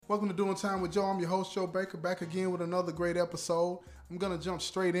Welcome to Doing Time with Joe. I'm your host, Joe Baker, back again with another great episode. I'm going to jump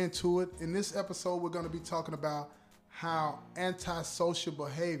straight into it. In this episode, we're going to be talking about how antisocial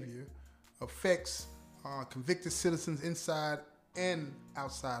behavior affects convicted citizens inside and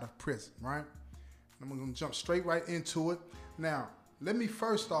outside of prison, right? I'm going to jump straight right into it. Now, let me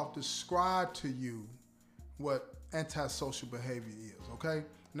first off describe to you what antisocial behavior is, okay?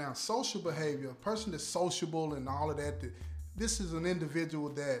 Now, social behavior, a person that's sociable and all of that, this is an individual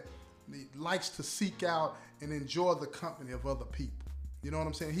that likes to seek out and enjoy the company of other people. You know what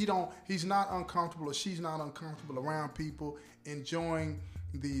I'm saying? He's not uncomfortable, or she's not uncomfortable around people, enjoying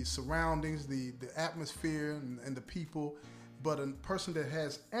the surroundings, the atmosphere and the people. But a person that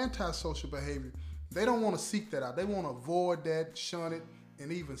has antisocial behavior, they don't want to seek that out. They want to avoid that, shun it,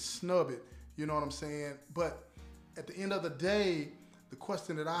 and even snub it. You know what I'm saying? But at the end of the day, the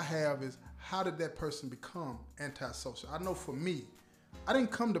question that I have is, how did that person become antisocial? I know for me, I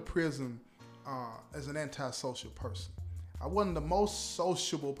didn't come to prison as an antisocial person. I wasn't the most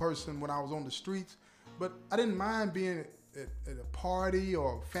sociable person when I was on the streets, but I didn't mind being at a party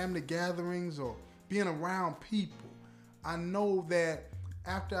or family gatherings or being around people. I know that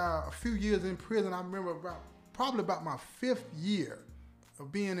after a few years in prison, I remember probably about my 5th year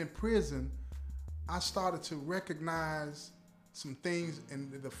of being in prison, I started to recognize some things, and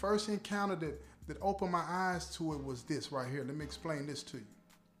the first encounter that opened my eyes to it was this right here. Let me explain this to you.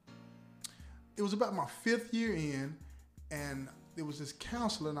 It was about my 5th year in, and there was this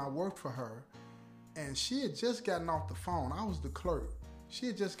counselor, and I worked for her, and she had just gotten off the phone. I was the clerk. She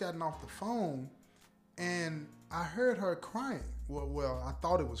had just gotten off the phone, and I heard her crying. Well, I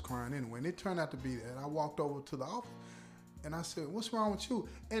thought it was crying anyway, and it turned out to be that. I walked over to the office, and I said, "What's wrong with you?"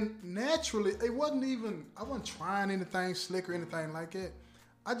 And naturally, I wasn't trying anything slick or anything like that.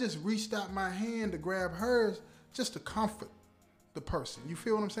 I just reached out my hand to grab hers just to comfort the person. You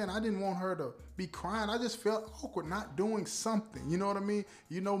feel what I'm saying? I didn't want her to be crying. I just felt awkward not doing something. You know what I mean?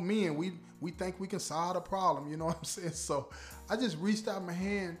 You know me, and we think we can solve the problem. You know what I'm saying? So I just reached out my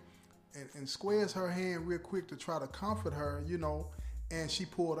hand and squares her hand real quick to try to comfort her, you know, and she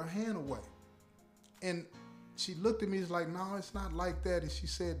pulled her hand away. And she looked at me, it's like, "No, it's not like that." And she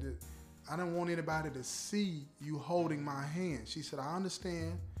said that, "I don't want anybody to see you holding my hand." She said, "I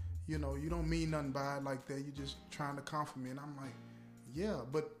understand, you know, you don't mean nothing by it like that. You're just trying to comfort me." And I'm like, yeah.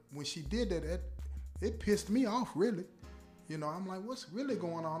 But when she did that, it pissed me off, really. You know, I'm like, what's really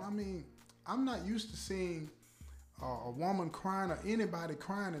going on? I mean, I'm not used to seeing a woman crying or anybody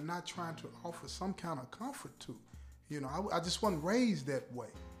crying and not trying to offer some kind of comfort to. You know, I just wasn't raised that way,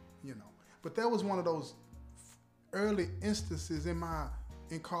 you know. But that was one of those early instances in my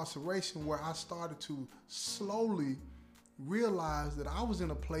incarceration where I started to slowly realize that I was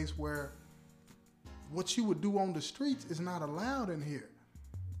in a place where what you would do on the streets is not allowed in here.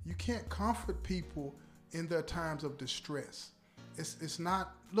 You can't comfort people in their times of distress. It's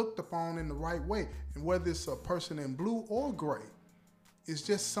not looked upon in the right way. And whether it's a person in blue or gray, it's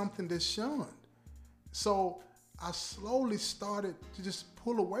just something that's shunned. So I slowly started to just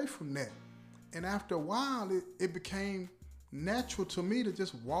pull away from that. And after a while, it became natural to me to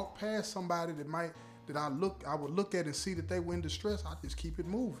just walk past somebody that I would look at and see that they were in distress. I just keep it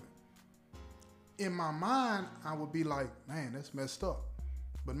moving. In my mind, I would be like, man, that's messed up.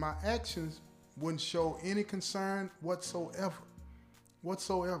 But my actions wouldn't show any concern whatsoever.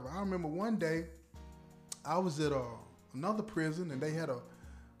 I remember one day I was at another prison, and they had a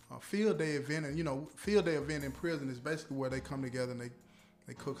field day event. And you know, field day event in prison is basically where they come together and they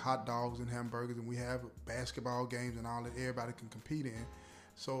cook hot dogs and hamburgers, and we have basketball games and all that everybody can compete in.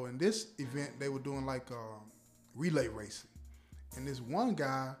 So in this event, they were doing like relay racing. And this one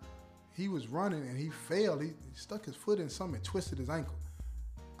guy, he was running and he failed. He stuck his foot in something and twisted his ankle.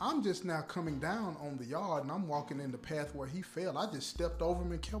 I'm just now coming down on the yard, and I'm walking in the path where he fell. I just stepped over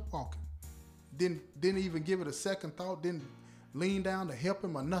him and kept walking. Didn't even give it a second thought, didn't lean down to help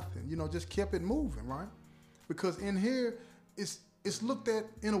him or nothing. You know, just kept it moving, right? Because in here, it's looked at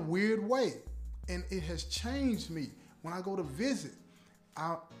in a weird way, and it has changed me. When I go to visit,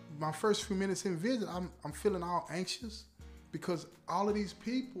 my first few minutes in visit, I'm feeling all anxious because all of these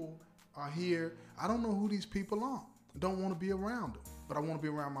people are here. I don't know who these people are. I don't want to be around them, but I want to be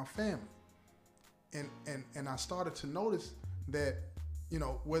around my family. And I started to notice that, you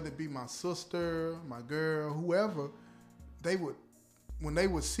know, whether it be my sister, my girl, whoever, when they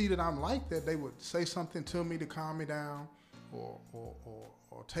would see that I'm like that, they would say something to me to calm me down, or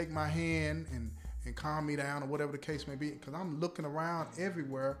take my hand and calm me down, or whatever the case may be, because I'm looking around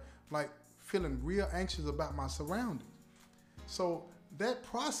everywhere, like feeling real anxious about my surroundings. So that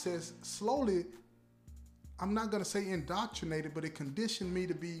process, slowly, I'm not going to say indoctrinated, but it conditioned me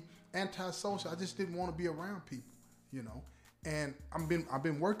to be antisocial. I just didn't want to be around people, you know. And I've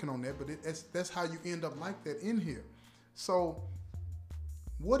been working on that, but that's how you end up like that in here. So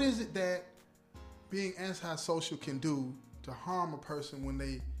what is it that being antisocial can do to harm a person when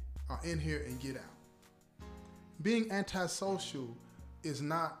they are in here and get out? Being antisocial is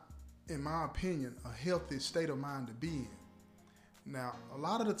not, in my opinion, a healthy state of mind to be in. Now, a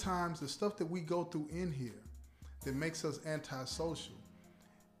lot of the times, the stuff that we go through in here that makes us antisocial,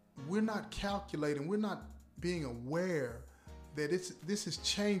 we're not calculating, we're not being aware that this is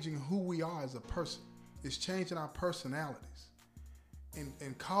changing who we are as a person. It's changing our personalities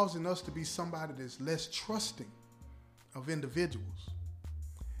and causing us to be somebody that's less trusting of individuals.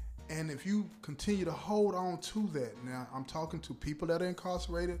 And if you continue to hold on to that, now I'm talking to people that are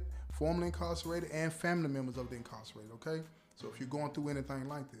incarcerated, formerly incarcerated, and family members of the incarcerated, okay? So if you're going through anything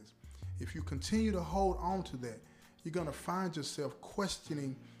like this, if you continue to hold on to that, you're gonna find yourself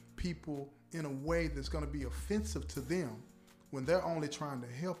questioning people in a way that's gonna be offensive to them when they're only trying to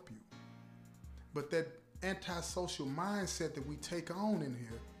help you. But that antisocial mindset that we take on in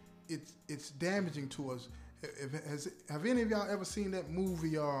here, it's damaging to us. Have any of y'all ever seen that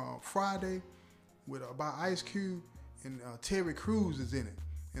movie Friday with about Ice Cube and Terry Crews is in it,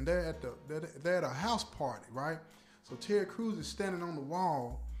 and they're at a house party, right? So Terry Crews is standing on the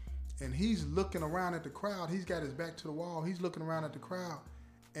wall and he's looking around at the crowd. He's got his back to the wall. He's looking around at the crowd,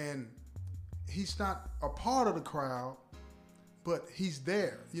 and he's not a part of the crowd, but he's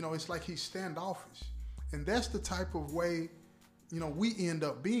there. You know, it's like he's standoffish. And that's the type of way, you know, we end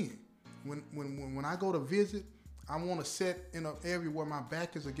up being. When I go to visit, I want to sit in an area where my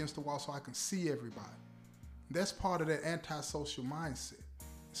back is against the wall so I can see everybody. That's part of that antisocial mindset.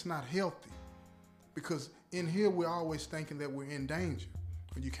 It's not healthy, because in here we're always thinking that we're in danger,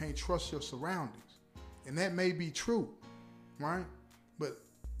 and you can't trust your surroundings. And that may be true, right? But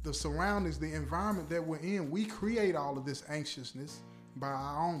the surroundings, the environment that we're in, we create all of this anxiousness by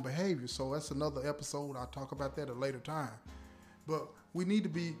our own behavior. So that's another episode. I'll talk about that at a later time. But we need to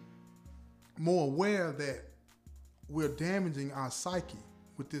be more aware that we're damaging our psyche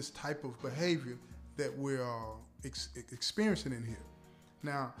with this type of behavior that we're experiencing in here.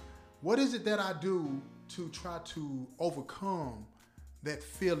 Now, what is it that I do to try to overcome that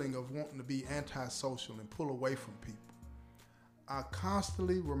feeling of wanting to be antisocial and pull away from people? I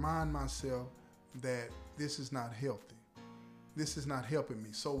constantly remind myself that this is not healthy. This is not helping me.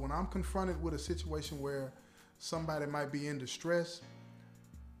 So when I'm confronted with a situation where somebody might be in distress,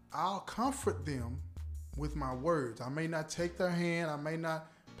 I'll comfort them with my words. I may not take their hand. I may not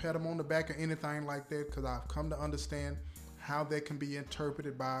pat them on the back or anything like that, because I've come to understand how that can be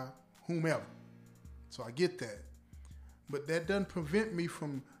interpreted by whomever. So I get that. But that doesn't prevent me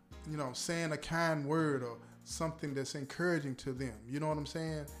from, you know, saying a kind word or something that's encouraging to them. You know what I'm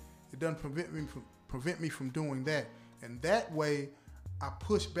saying? It doesn't prevent me from doing that. And that way, I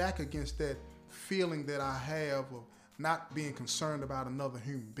push back against that feeling that I have of not being concerned about another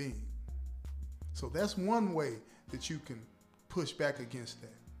human being. So that's one way that you can push back against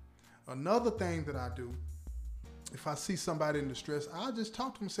that. Another thing that I do, if I see somebody in distress, I'll just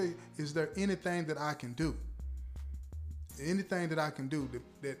talk to them and say, is there anything that I can do? Anything that I can do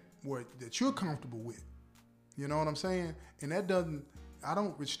that you're comfortable with? You know what I'm saying? And I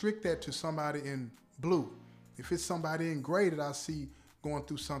don't restrict that to somebody in blue. If it's somebody in gray that I see going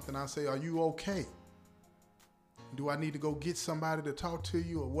through something, I say, are you okay? Do I need to go get somebody to talk to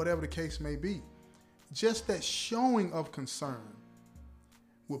you, or whatever the case may be? Just that showing of concern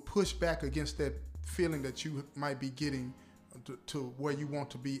will push back against that feeling that you might be getting to where you want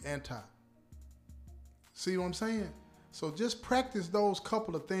to be anti. See what I'm saying? So just practice those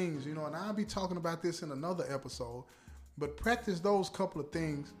couple of things, you know, and I'll be talking about this in another episode, but practice those couple of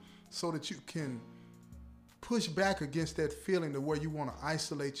things so that you can push back against that feeling to where you want to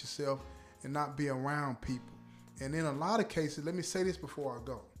isolate yourself and not be around people. And in a lot of cases, let me say this before I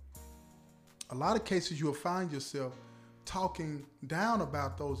go. A lot of cases you'll find yourself talking down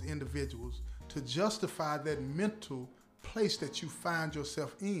about those individuals to justify that mental place that you find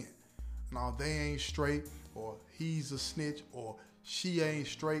yourself in. No, they ain't straight, or he's a snitch, or she ain't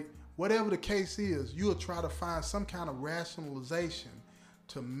straight. Whatever the case is, you'll try to find some kind of rationalization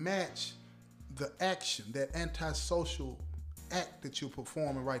to match the action, that antisocial act that you're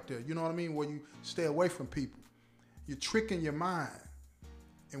performing right there. You know what I mean? Where you stay away from people. You're tricking your mind.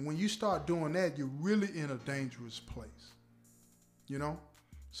 And when you start doing that, you're really in a dangerous place. You know?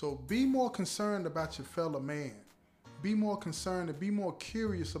 So be more concerned about your fellow man. Be more concerned and be more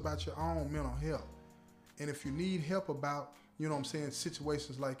curious about your own mental health. And if you need help about, you know what I'm saying,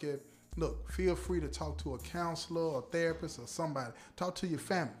 situations like that, look, feel free to talk to a counselor or therapist or somebody. Talk to your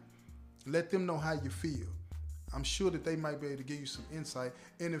family. Let them know how you feel. I'm sure that they might be able to give you some insight.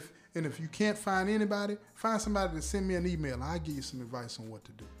 And if you can't find anybody, find somebody to send me an email. I'll give you some advice on what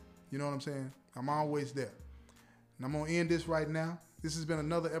to do. You know what I'm saying? I'm always there. And I'm going to end this right now. This has been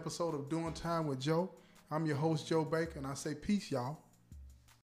another episode of Doing Time with Joe. I'm your host, Joe Baker, and I say peace, y'all.